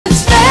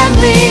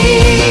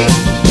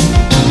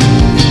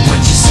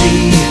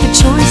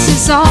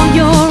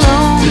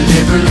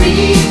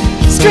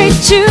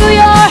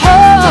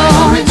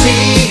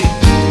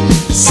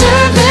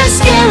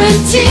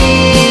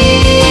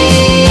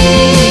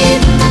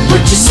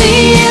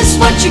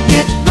what you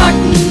get,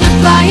 Martin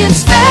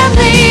Appliance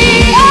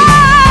Family.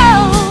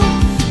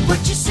 Oh, what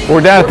you see. We're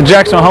down at the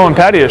Jacksonville Home and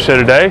Patio Show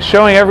today,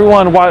 showing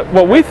everyone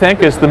what we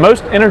think is the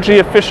most energy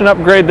efficient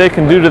upgrade they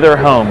can do to their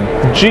home.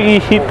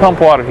 GE heat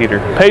pump water heater.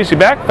 Pays you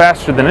back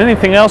faster than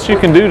anything else you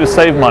can do to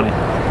save money.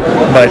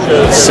 But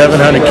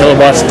 700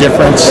 kilowatts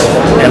difference,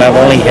 and I've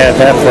only had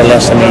that for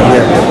less than a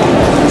year.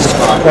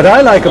 What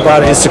I like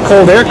about it is the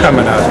cold air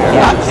coming out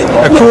here.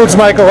 It cools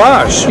my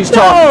garage. He's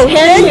talking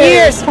 10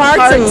 years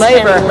parts and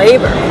labor.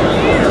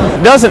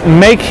 It doesn't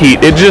make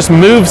heat, it just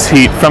moves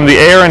heat from the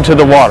air into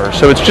the water.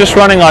 So it's just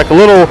running like a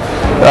little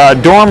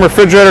dorm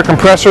refrigerator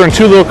compressor and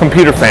two little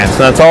computer fans.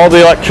 And that's all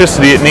the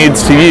electricity it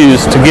needs to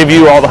use to give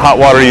you all the hot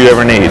water you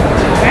ever need.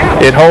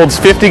 It holds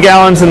 50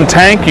 gallons in the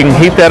tank. You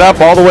can heat that up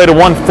all the way to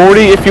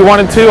 140 if you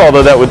wanted to,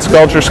 although that would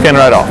scald your skin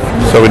right off.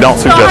 So we don't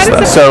suggest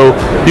that. So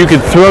you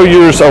could throw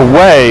yours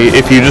away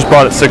if you just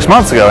bought it 6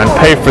 months ago and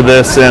pay for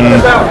this in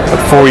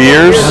 4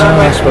 years.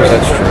 I suppose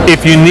that's true.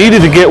 If you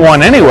needed to get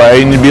one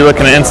anyway, you'd be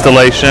looking at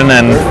installation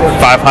and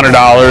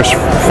 $500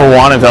 for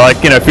one.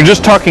 If you're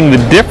just talking the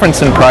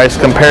difference in price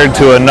compared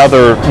to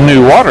another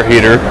new water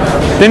heater,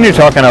 then you're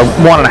talking a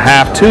 1.5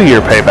 to 2 year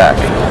payback.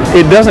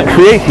 It doesn't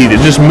create heat,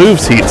 it just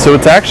moves heat. So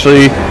it's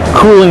actually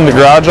cooling the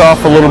garage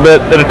off a little bit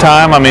at a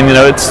time. I mean,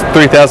 it's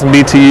 3,000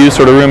 BTU,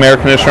 sort of room air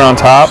conditioner on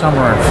top.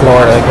 Somewhere in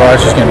Florida, the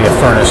garage is going to be a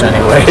furnace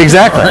anyway.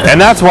 Exactly,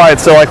 and that's why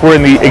it's so we're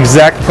in the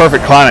exact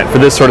perfect climate for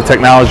this sort of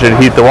technology to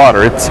heat the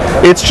water.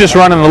 It's just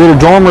running a little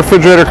dorm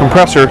refrigerator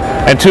compressor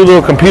and two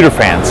little computer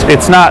fans.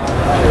 It's not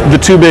the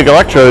two big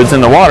electrodes in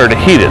the water to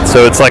heat it.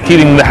 So it's like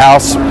heating the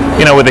house,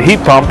 with a heat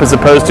pump as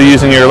opposed to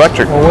using your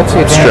electric Well, what's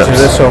the advantage strips. of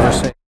this over,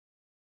 say,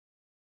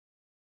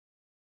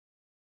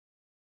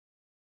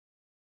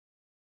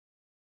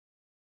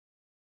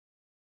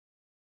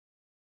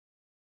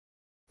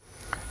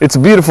 It's a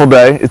beautiful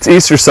day. It's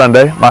Easter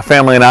Sunday. My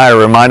family and I are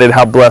reminded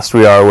how blessed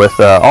we are with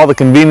all the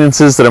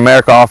conveniences that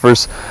America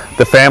offers,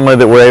 the family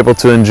that we're able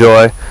to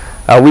enjoy.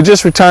 We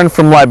just returned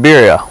from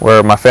Liberia,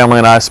 where my family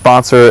and I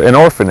sponsor an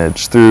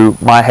orphanage through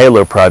My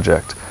Halo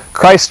project,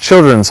 Christ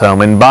Children's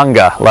Home in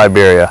Banga,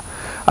 Liberia.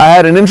 I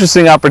had an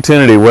interesting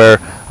opportunity where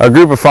a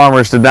group of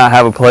farmers did not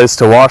have a place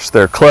to wash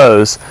their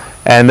clothes,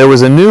 and there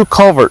was a new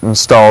culvert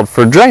installed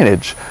for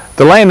drainage.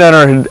 The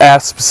landowner had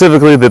asked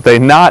specifically that they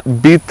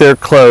not beat their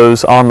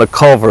clothes on the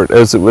culvert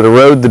as it would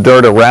erode the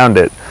dirt around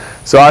it.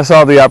 So I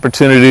saw the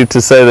opportunity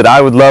to say that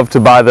I would love to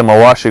buy them a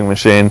washing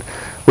machine,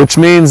 which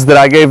means that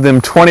I gave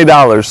them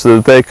 $20 so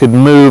that they could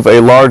move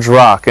a large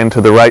rock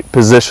into the right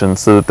position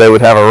so that they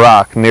would have a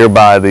rock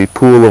nearby the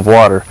pool of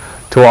water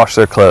to wash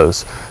their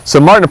clothes. So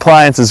Martin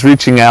Appliance is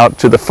reaching out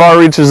to the far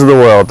reaches of the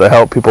world to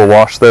help people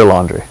wash their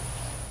laundry.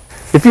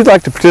 If you'd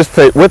like to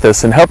participate with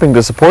us in helping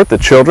to support the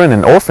children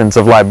and orphans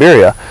of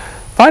Liberia,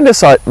 find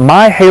us at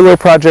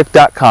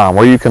myhaloproject.com,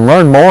 where you can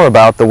learn more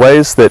about the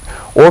ways that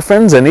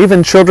orphans and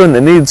even children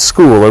that need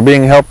school are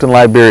being helped in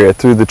Liberia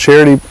through the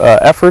charity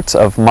efforts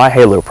of My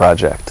Halo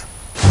Project.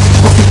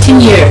 For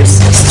 15 years,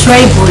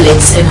 stray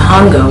bullets and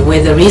hunger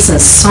were the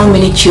reasons so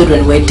many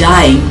children were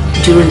dying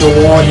during the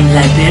war in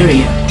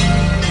Liberia.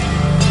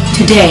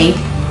 Today,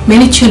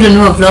 many children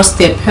who have lost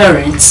their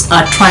parents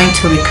are trying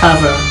to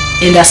recover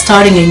and are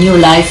starting a new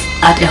life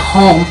at a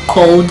home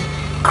called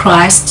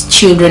Christ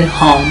Children's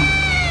Home.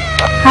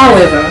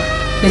 However,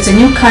 there's a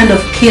new kind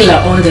of killer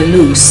on the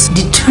loose,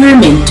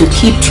 determined to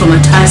keep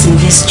traumatizing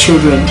these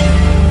children,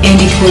 and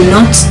it will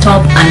not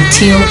stop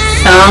until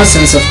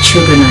thousands of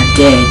children are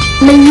dead.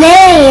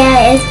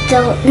 Malaria is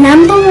the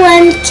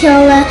 #1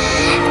 killer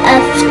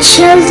of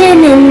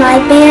children in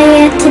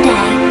Liberia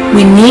today.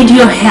 We need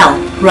your help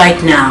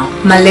right now.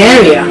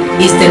 Malaria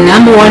is the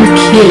 #1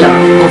 killer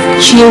of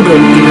children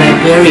in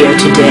Liberia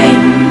today.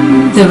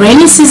 The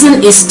rainy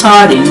season is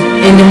starting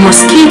and the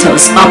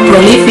mosquitoes are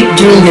prolific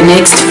during the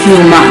next few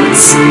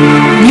months.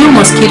 New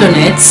mosquito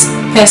nets,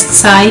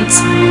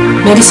 pesticides,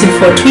 medicine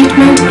for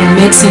treatment and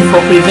medicine for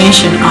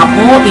prevention are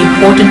all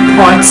important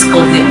parts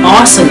of the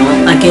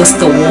arsenal against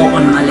the war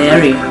on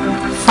malaria.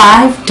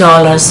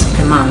 $5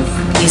 a month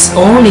is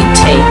all it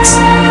takes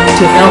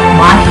to help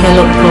My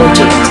Halo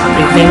Project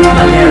prevent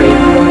malaria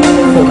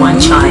for one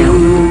child.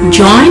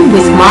 Join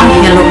with My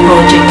Halo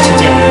Project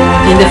today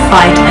in the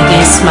fight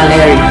against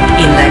malaria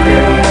in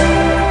Liberia.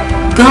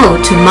 Go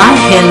to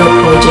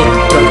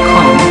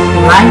myhaloproject.com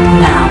right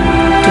now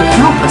to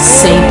help us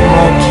save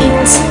more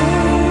kids.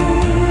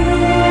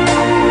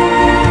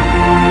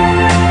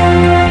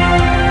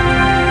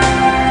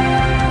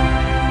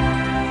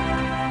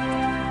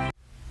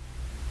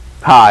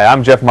 Hi,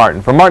 I'm Jeff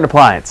Martin from Martin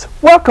Appliance.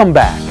 Welcome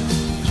back.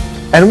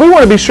 And we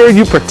want to be sure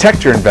you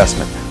protect your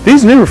investment.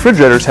 These new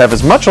refrigerators have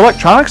as much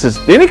electronics as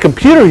any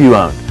computer you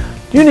own.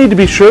 You need to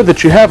be sure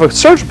that you have a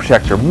surge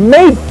protector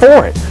made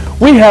for it.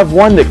 We have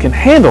one that can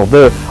handle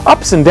the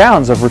ups and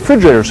downs of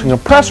refrigerators and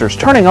compressors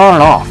turning on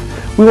and off.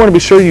 We want to be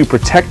sure you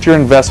protect your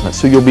investment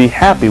so you'll be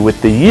happy with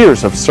the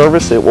years of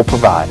service it will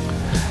provide.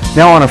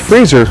 Now on a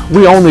freezer,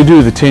 we only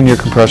do the 10-year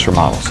compressor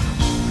models.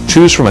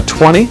 Choose from a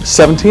 20,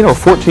 17, or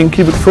 14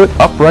 cubic foot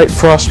upright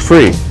frost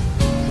free.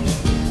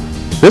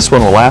 This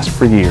one will last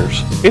for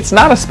years. It's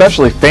not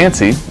especially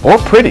fancy or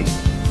pretty,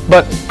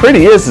 but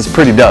pretty is as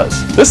pretty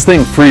does. This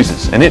thing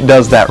freezes, and it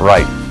does that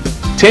right.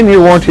 10-year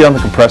warranty on the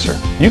compressor.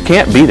 You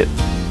can't beat it.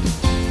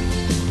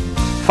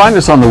 Find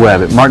us on the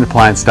web at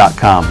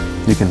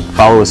martinappliance.com. You can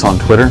follow us on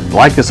Twitter,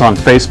 like us on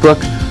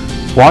Facebook,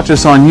 watch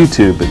us on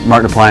YouTube at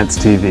Martin Appliance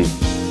TV.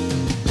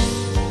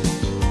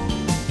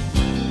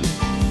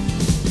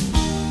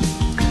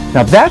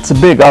 Now that's a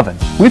big oven.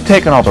 We've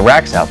taken all the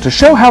racks out to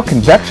show how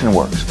convection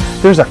works.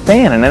 There's a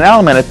fan and an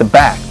element at the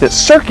back that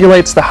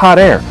circulates the hot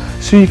air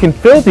so you can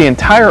fill the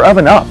entire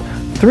oven up.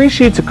 3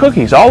 sheets of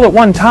cookies all at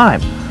one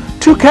time.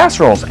 2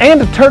 casseroles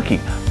and a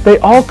turkey. They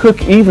all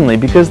cook evenly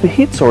because the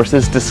heat source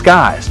is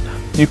disguised.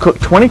 You cook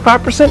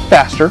 25%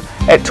 faster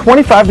at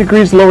 25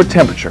 degrees lower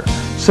temperature,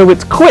 so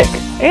it's quick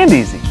and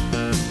easy.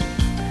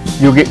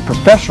 You'll get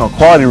professional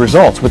quality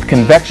results with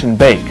convection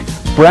bake.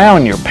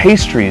 Brown your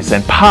pastries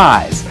and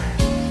pies.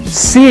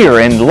 Sear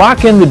and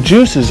lock in the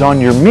juices on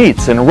your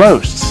meats and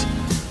roasts.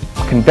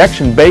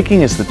 Convection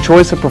baking is the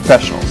choice of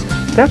professionals.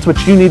 That's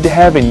what you need to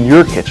have in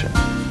your kitchen.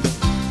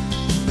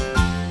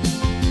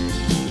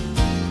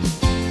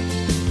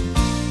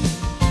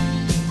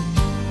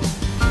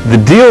 The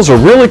deals are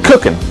really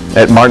cooking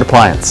at Martin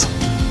Appliance.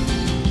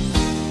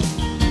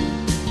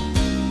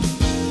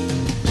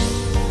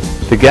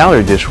 The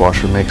Gallery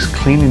dishwasher makes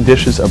cleaning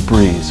dishes a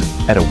breeze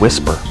at a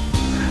whisper.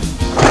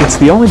 It's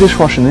the only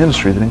dishwasher in the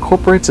industry that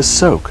incorporates a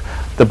soak.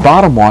 The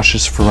bottom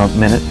washes for a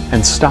minute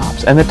and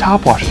stops, and the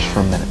top washes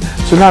for a minute.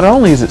 So not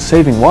only is it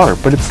saving water,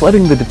 but it's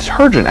letting the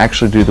detergent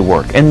actually do the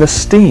work, and the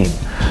steam.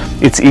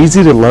 It's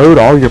easy to load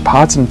all your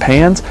pots and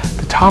pans.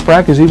 The top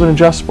rack is even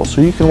adjustable,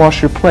 so you can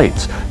wash your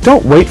plates.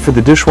 Don't wait for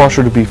the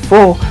dishwasher to be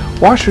full.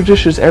 Wash your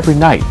dishes every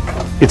night.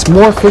 It's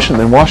more efficient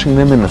than washing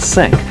them in the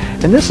sink.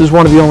 And this is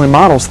one of the only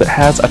models that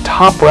has a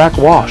top rack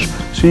wash,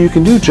 so you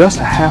can do just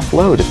a half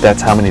load if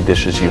that's how many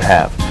dishes you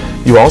have.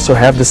 You also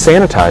have the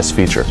sanitize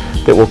feature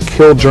that will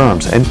kill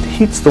germs and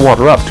heats the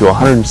water up to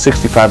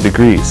 165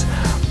 degrees.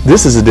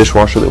 This is a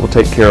dishwasher that will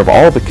take care of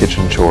all the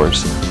kitchen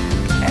chores,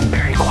 and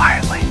very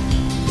quietly.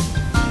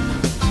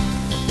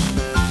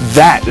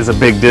 That is a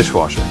big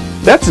dishwasher.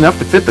 That's enough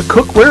to fit the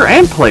cookware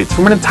and plates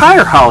from an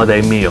entire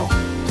holiday meal.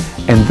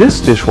 And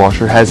this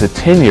dishwasher has a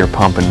 10-year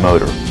pump and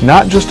motor,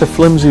 not just a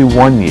flimsy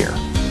 1-year.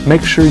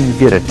 Make sure you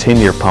get a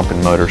 10-year pump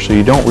and motor so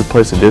you don't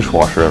replace a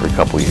dishwasher every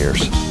couple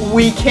years.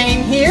 We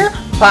came here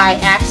by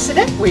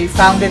accident. We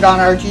found it on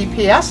our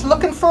GPS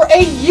looking for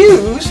a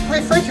used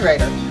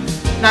refrigerator.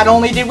 Not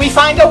only did we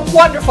find a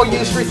wonderful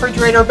used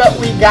refrigerator, but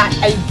we got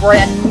a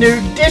brand new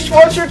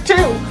dishwasher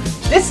too.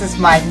 This is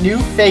my new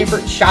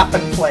favorite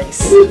shopping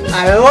place.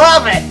 I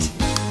love it.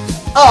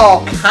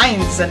 All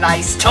kinds of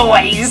nice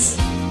toys.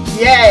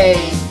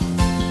 Yay!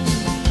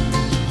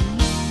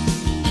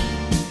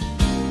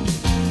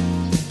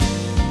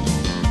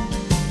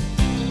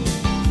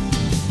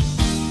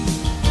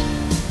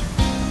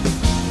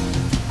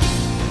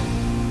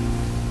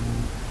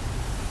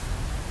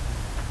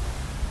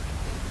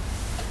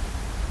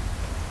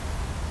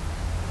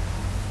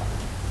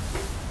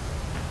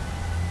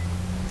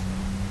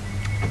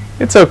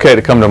 It's okay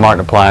to come to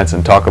Martin Appliance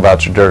and talk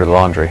about your dirty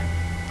laundry.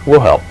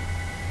 We'll help.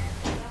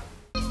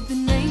 The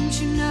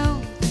names you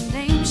know, the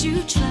names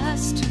you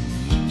trust,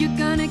 you're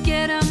gonna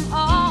get them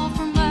all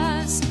from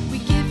us. We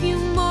give you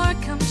more,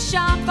 come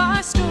shop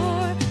our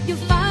store. You'll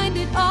find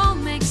it all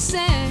makes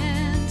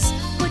sense.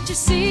 What you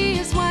see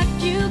is what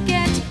you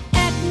get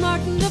at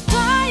Martin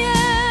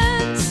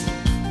Appliance.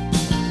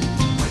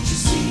 What you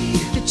see,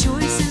 the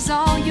choice is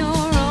all your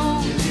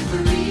own.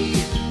 Delivery,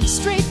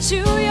 straight to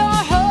your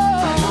home.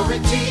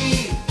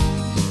 Priority,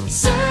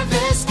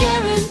 service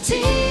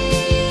guaranteed.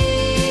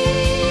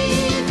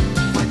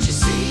 What you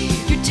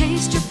see, your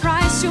taste, your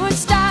price, your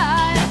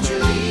style.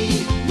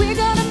 Naturally, we're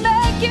gonna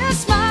make you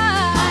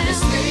smile.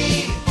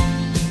 Honestly,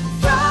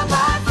 from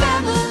our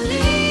family.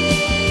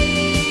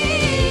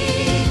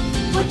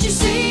 What you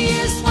see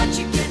is what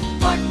you get.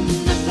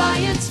 Martin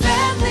Appliance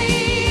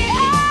Family.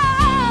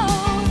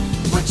 Oh,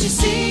 what you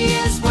see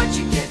is what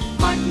you get.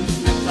 Martin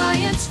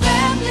Appliance Family.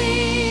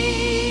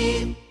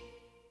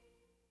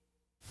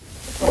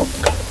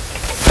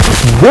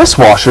 This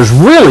washer's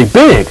really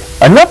big,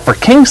 enough for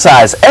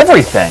king-size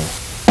everything.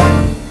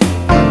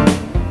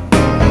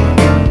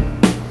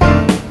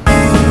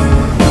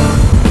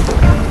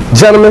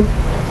 Gentlemen,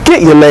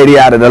 get your lady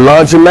out of the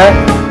laundromat.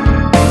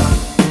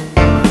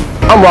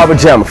 I'm Robert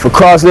Gemma for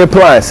Crosley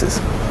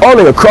Appliances.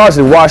 Owning a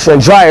Crosley washer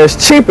and dryer is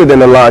cheaper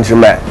than a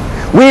laundromat.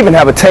 We even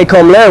have a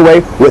take-home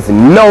layaway with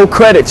no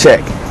credit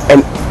check.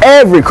 And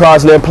every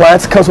Crosley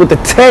appliance comes with a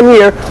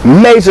 10-year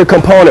major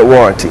component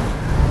warranty.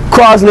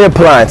 Crosley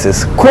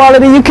Appliances,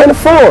 quality you can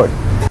afford.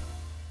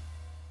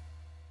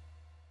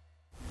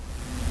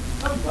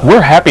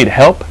 We're happy to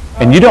help,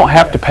 and you don't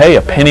have to pay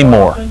a penny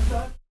more.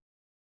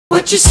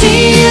 What you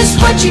see is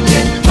what you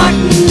get.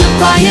 Martin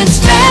Appliance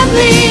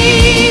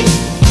Family.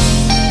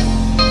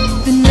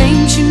 The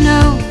names you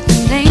know,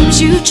 the names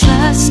you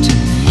trust,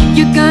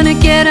 you're gonna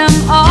get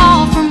them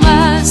all from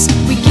us.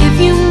 We give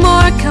you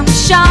more, come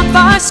shop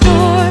our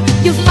store.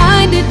 You'll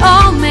find it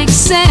all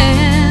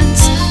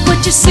sense.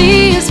 What you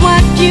see is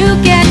what you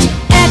get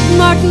at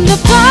Martin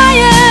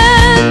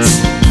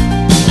Appliance.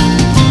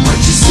 What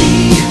you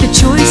see, the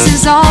choice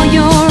is all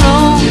your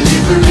own.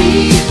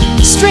 delivery,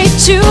 straight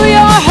to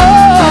your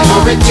home.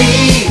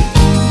 priority,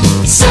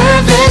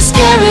 Service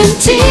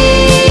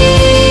guarantee.